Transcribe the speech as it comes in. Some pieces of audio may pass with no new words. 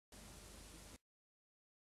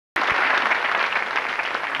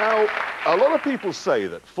Now, a lot of people say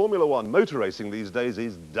that Formula One motor racing these days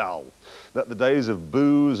is dull, that the days of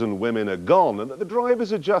booze and women are gone, and that the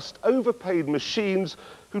drivers are just overpaid machines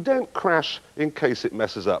who don't crash in case it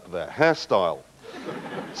messes up their hairstyle.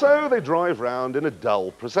 So they drive round in a dull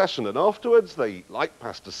procession, and afterwards they eat light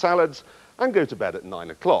pasta salads and go to bed at 9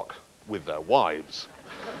 o'clock with their wives.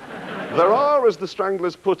 There are, as the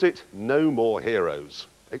Stranglers put it, no more heroes,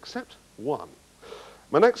 except one.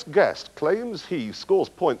 My next guest claims he scores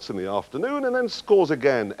points in the afternoon and then scores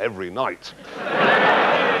again every night.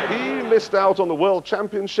 He missed out on the World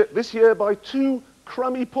Championship this year by 2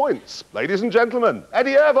 crummy points. Ladies and gentlemen,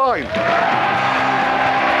 Eddie Irvine.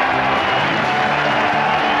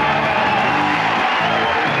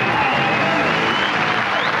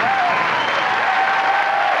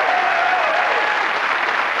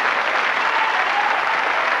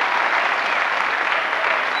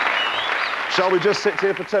 Shall we just sit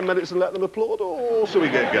here for 10 minutes and let them applaud, or shall we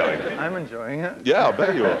get going? I'm enjoying it. Yeah, I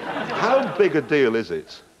bet you are. How big a deal is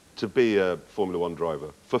it to be a Formula One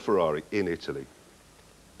driver for Ferrari in Italy?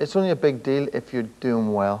 It's only a big deal if you're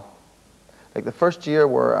doing well. Like the first year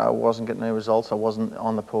where I wasn't getting any results, I wasn't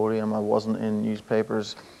on the podium, I wasn't in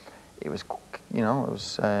newspapers, it was, you know,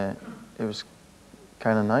 it was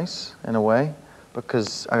kind of nice in a way,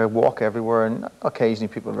 because I would walk everywhere and occasionally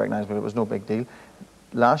people would recognize me, but it was no big deal.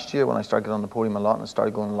 Last year when I started getting on the podium a lot and it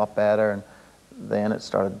started going a lot better, and then it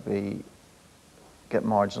started to get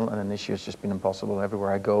marginal, and then this year it's just been impossible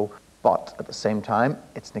everywhere I go. But at the same time,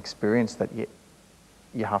 it's an experience that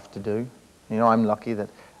you have to do. You know, I'm lucky that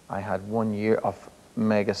I had 1 year of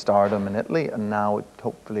mega stardom in Italy, and now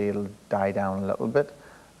hopefully it'll die down a little bit.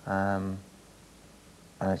 And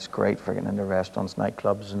it's great for getting into restaurants,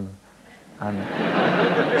 nightclubs, and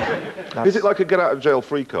Is it like a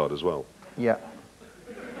get-out-of-jail-free card as well? Yeah.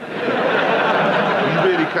 You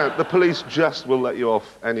really can't. The police just will let you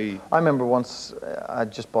off any... I remember once I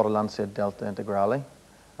just bought a Lancia Delta Integrale. It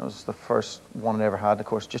was the first one I ever had. Of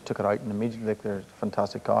course, just took it out and immediately, like, they're a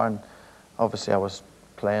fantastic car. And obviously I was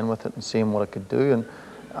playing with it and seeing what it could do. And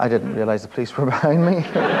I didn't realize the police were behind me.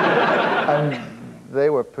 And they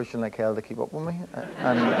were pushing like hell to keep up with me.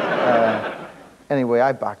 And anyway,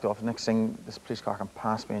 I backed off. Next thing, this police car came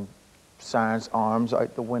past me and sirens, arms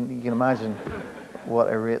out the window. You can imagine what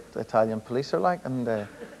irate Italian police are like, and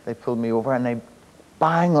they pulled me over and they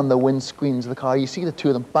bang on the windscreens of the car. You see the two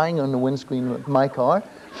of them bang on the windscreen of my car,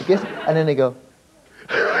 and then they go.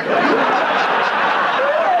 It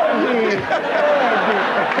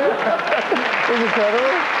was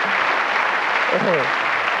incredible.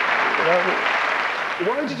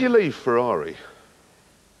 Why did you leave Ferrari?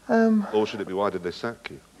 Or should it be, why did they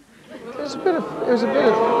sack you? It was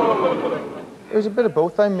a bit of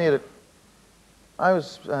both. I made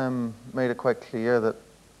it quite clear that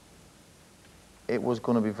it was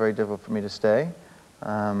going to be very difficult for me to stay.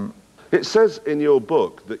 It says in your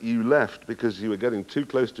book that you left because you were getting too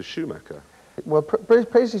close to Schumacher. Well,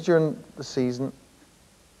 basically during the season,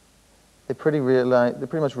 they pretty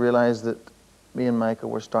much realized that me and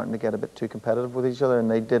Michael were starting to get a bit too competitive with each other,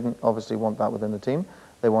 and they didn't obviously want that within the team.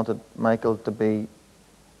 They wanted Michael to be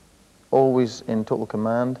always in total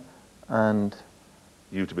command, and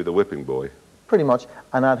you to be the whipping boy. Pretty much,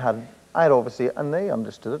 and I'd obviously, and they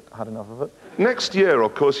understood it, had enough of it. Next year,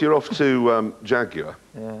 of course, you're off to Jaguar.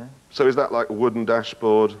 Yeah. So is that like wooden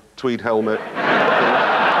dashboard, tweed helmet,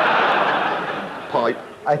 pipe?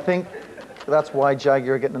 I think that's why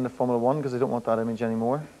Jaguar are getting into Formula One, because they don't want that image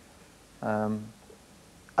anymore. I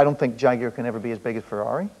don't think Jaguar can ever be as big as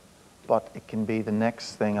Ferrari, but it can be the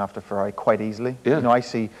next thing after Ferrari quite easily. Yeah. You know, I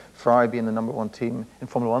see Ferrari being the #1 team in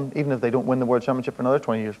Formula One. Even if they don't win the World Championship for another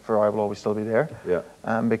 20 years, Ferrari will always still be there. Yeah.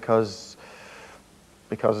 Because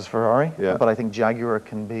it's Ferrari. Yeah. But I think Jaguar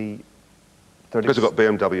can be 30. Because they've got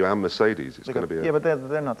BMW and Mercedes. It's going to be. Yeah, but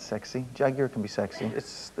they're not sexy. Jaguar can be sexy.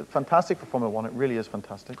 It's fantastic for Formula One. It really is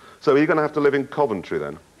fantastic. So are you going to have to live in Coventry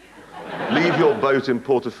then? Leave your boat in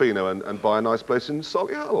Portofino and buy a nice place in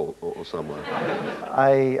Solihull or somewhere?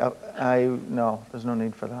 No, there's no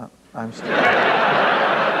need for that. I'm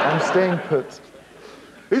staying put.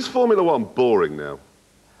 Is Formula One boring now?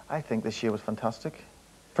 I think this year was fantastic.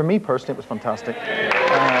 For me personally, it was fantastic.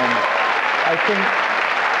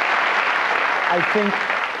 I think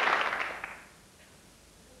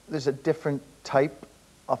there's a different type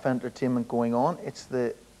of entertainment going on. It's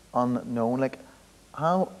the unknown. Like,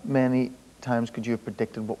 how many times could you have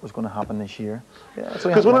predicted what was going to happen this year?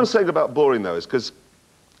 Because what I'm saying about boring, though, is because...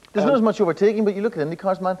 There's not as much overtaking, but you look at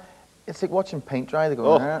IndyCars, man, it's like watching paint dry. They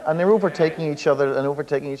go there, and they're overtaking each other, and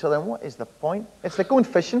what is the point? It's like going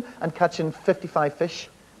fishing and catching 55 fish.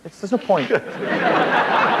 There's no point. You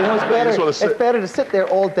know, it's better to sit there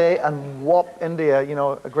all day and whop into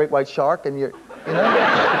a great white shark, and you're,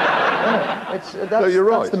 that's you're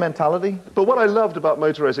right. That's the mentality. But what I loved about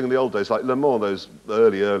motor racing in the old days, like Le Mans, those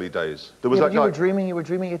early days, there was that guy. You were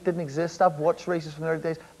dreaming it didn't exist. I've watched races from the early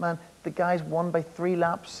days. Man, the guys won by 3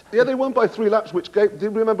 laps. Yeah, they won by 3 laps, which gave... Do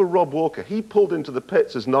you remember Rob Walker? He pulled into the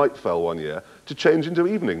pits as night fell one year to change into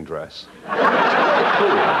evening dress. It's quite cool.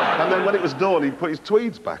 And then when it was dawn, he put his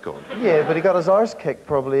tweeds back on. Yeah, but he got his arse kicked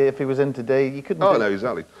probably if he was in today. You couldn't... Oh, no,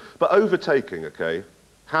 exactly. But overtaking, okay,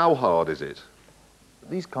 how hard is it?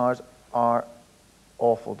 These cars are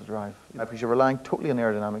awful to drive because you're relying totally on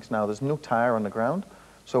aerodynamics now. There's no tyre on the ground,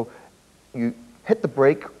 so you hit the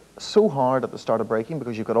brake so hard at the start of braking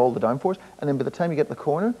because you've got all the downforce, and then by the time you get in the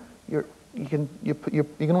corner, you can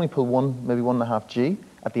only pull maybe 1.5 G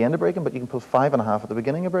at the end of braking, but you can pull 5.5 at the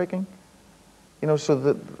beginning of braking. You know, so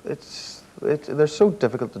that they're so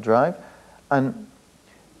difficult to drive, and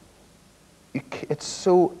it's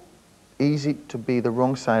so easy to be the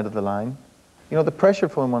wrong side of the line. You know, the pressure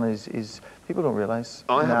Formula 1 is people don't realise.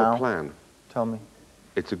 I have a plan. Tell me.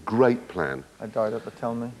 It's a great plan. I doubt it, but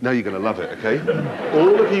tell me. Now you're going to love it, okay?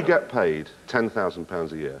 All of you get paid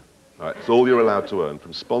 £10,000 a year. All right, it's all you're allowed to earn,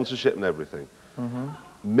 from sponsorship and everything. £1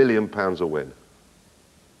 million a win.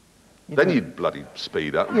 Then you'd bloody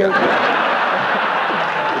speed up. Yeah.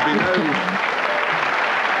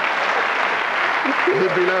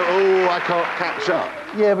 There'd be no, oh, I can't catch up.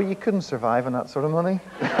 Yeah, but you couldn't survive on that sort of money.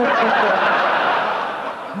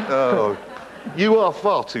 Oh, you are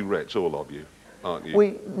far too rich, all of you, aren't you?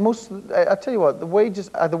 I tell you what, the wages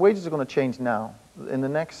are going to change now. In the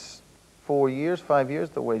next 4 years, 5 years,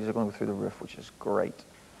 the wages are going to go through the roof, which is great.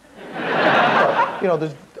 But, you know,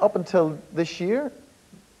 up until this year,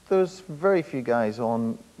 there's very few guys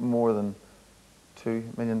on more than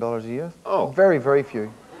 $2 million a year. Oh. Very, very few.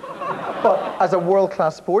 But as a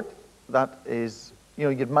world-class sport, that is, you know,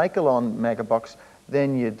 you'd Michael on megabucks,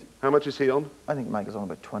 then you'd... How much is he on? I think Michael's on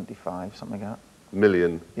about 25, something like that.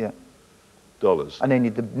 Million? Yeah. Dollars. And then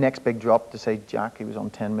you'd the next big drop to say Jack, he was on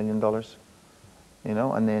 $10 million. You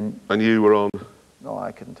know, and then... And you were on? No,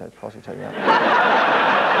 I couldn't possibly tell you that.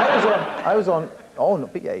 I was on, oh, no,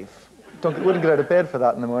 behave. Wouldn't get out of bed for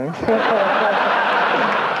that in the morning.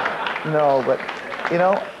 No, but, you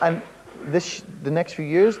know, and the next few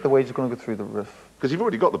years, the wages are going to go through the roof. Because you've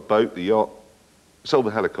already got the boat, the yacht, sold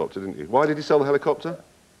the helicopter, didn't you? Why did you sell the helicopter?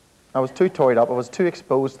 I was too toyed up. I was too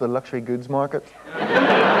exposed to the luxury goods market.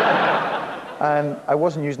 And I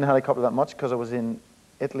wasn't using the helicopter that much because I was in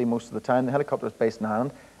Italy most of the time. The helicopter was based in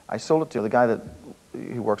Ireland. I sold it to the guy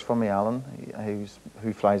who works for me, Alan,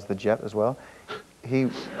 who flies the jet as well. How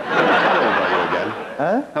old are you again?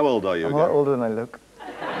 Huh? How old are you again? I'm a lot older than I look.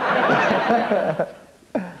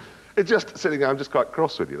 It's just sitting there, I'm just quite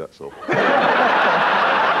cross with you, that's all.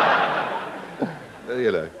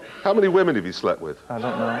 You know. How many women have you slept with? I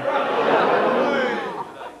don't know.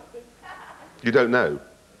 You don't know?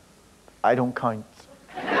 I don't count.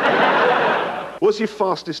 What's your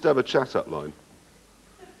fastest ever chat-up line?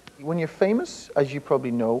 When you're famous, as you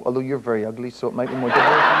probably know, although you're very ugly, so it might be more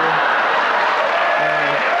difficult for you.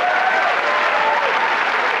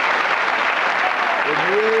 It's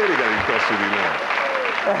really getting cross with you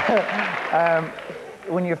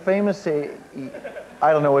now. When you're famous,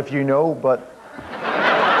 I don't know if you know, but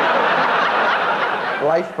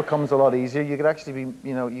life becomes a lot easier. You could actually be,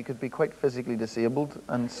 you know, you could be quite physically disabled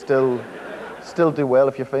and still do well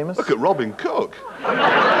if you're famous. Look at Robin Cook.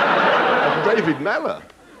 David Mellor.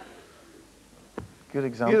 Good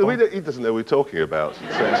example. He doesn't know what we're talking about.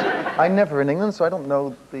 I'm never in England, so I don't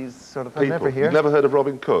know these sort of... I'm never here. You've never heard of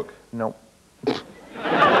Robin Cook? No.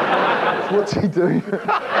 What's he doing?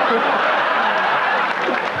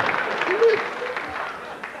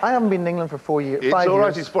 I haven't been in England for 4 years. It's all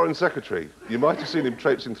right, he's foreign secretary. You might have seen him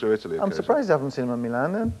traipsing through Italy. I'm surprised I haven't seen him in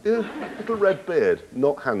Milan then. Yeah, little red beard,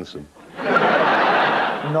 not handsome.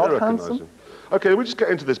 Not handsome? Okay, we just get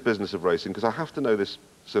into this business of racing because I have to know this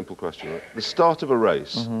simple question. Right? The start of a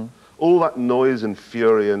race, all that noise and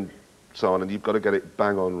fury and so on, and you've got to get it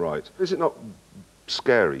bang on right. Is it not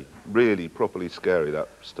scary, really properly scary, that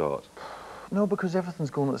start? No, because everything's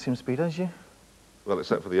going at the same speed as you. Well,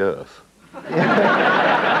 except for the Earth.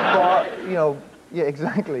 Yeah. But, you know, yeah,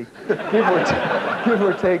 exactly. Give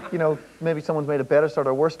or take, you know, maybe someone's made a better start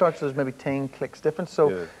or a worse start, so there's maybe 10 clicks difference. So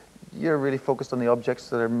yeah. You're really focused on the objects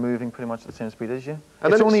that are moving pretty much at the same speed as you.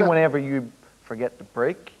 And it's only whenever you forget to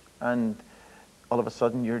brake and all of a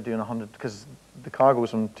sudden you're doing 100, because the car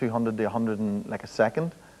goes from 200 to 100 in like a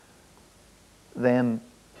second, then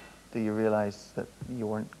do you realize that you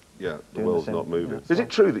weren't doing the world's same, not moving. You know, Is it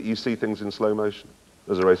true that you see things in slow motion?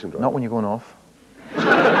 as a racing driver? Not when you're going off.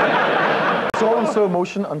 It's all in slow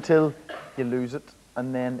motion until you lose it,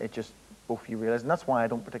 and then it just, both you realise. And that's why I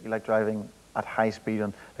don't particularly like driving at high speed.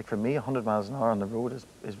 And like for me, 100 miles an hour on the road is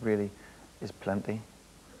plenty,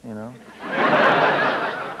 you know.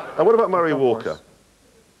 And what about Murray Walker?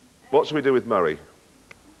 What should we do with Murray?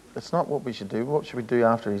 It's not what we should do. What should we do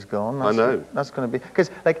after he's gone? I know. That's going to be...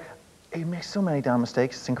 Because, like, he makes so many damn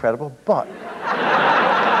mistakes. It's incredible. But...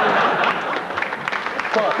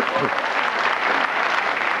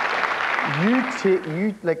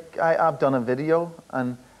 I've done a video,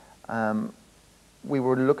 and we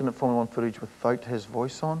were looking at Formula 1 footage without his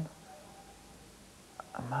voice on.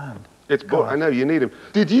 Man. It's I know, you need him.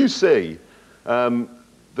 Did you see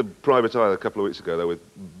the private eye a couple of weeks ago, though, with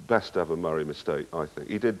best ever Murray mistake, I think.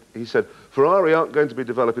 He said, Ferrari aren't going to be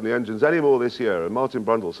developing the engines anymore this year. And Martin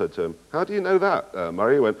Brundle said to him, how do you know that,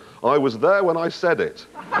 Murray? He went, I was there when I said it.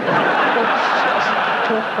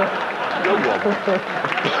 Good one.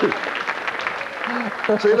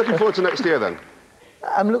 So you're looking forward to next year, then?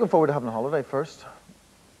 I'm looking forward to having a holiday first.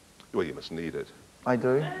 Well, you must need it. I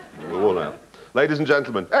do. We're all out. Ladies and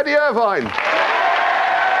gentlemen, Eddie Irvine.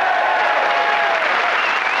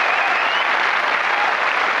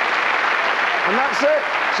 And that's it.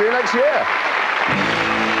 See you next year.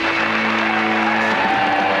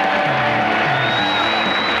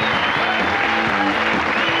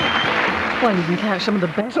 Well, you can catch some of the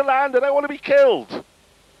best. To land, I don't want to be killed.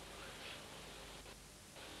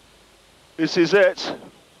 This is it.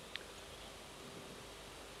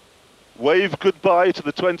 Wave goodbye to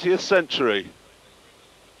the 20th century.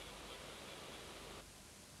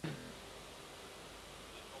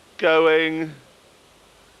 Going.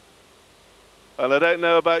 And I don't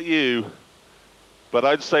know about you, but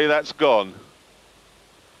I'd say that's gone.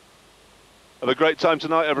 Have a great time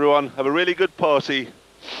tonight, everyone. Have a really good party.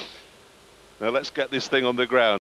 Now let's get this thing on the ground.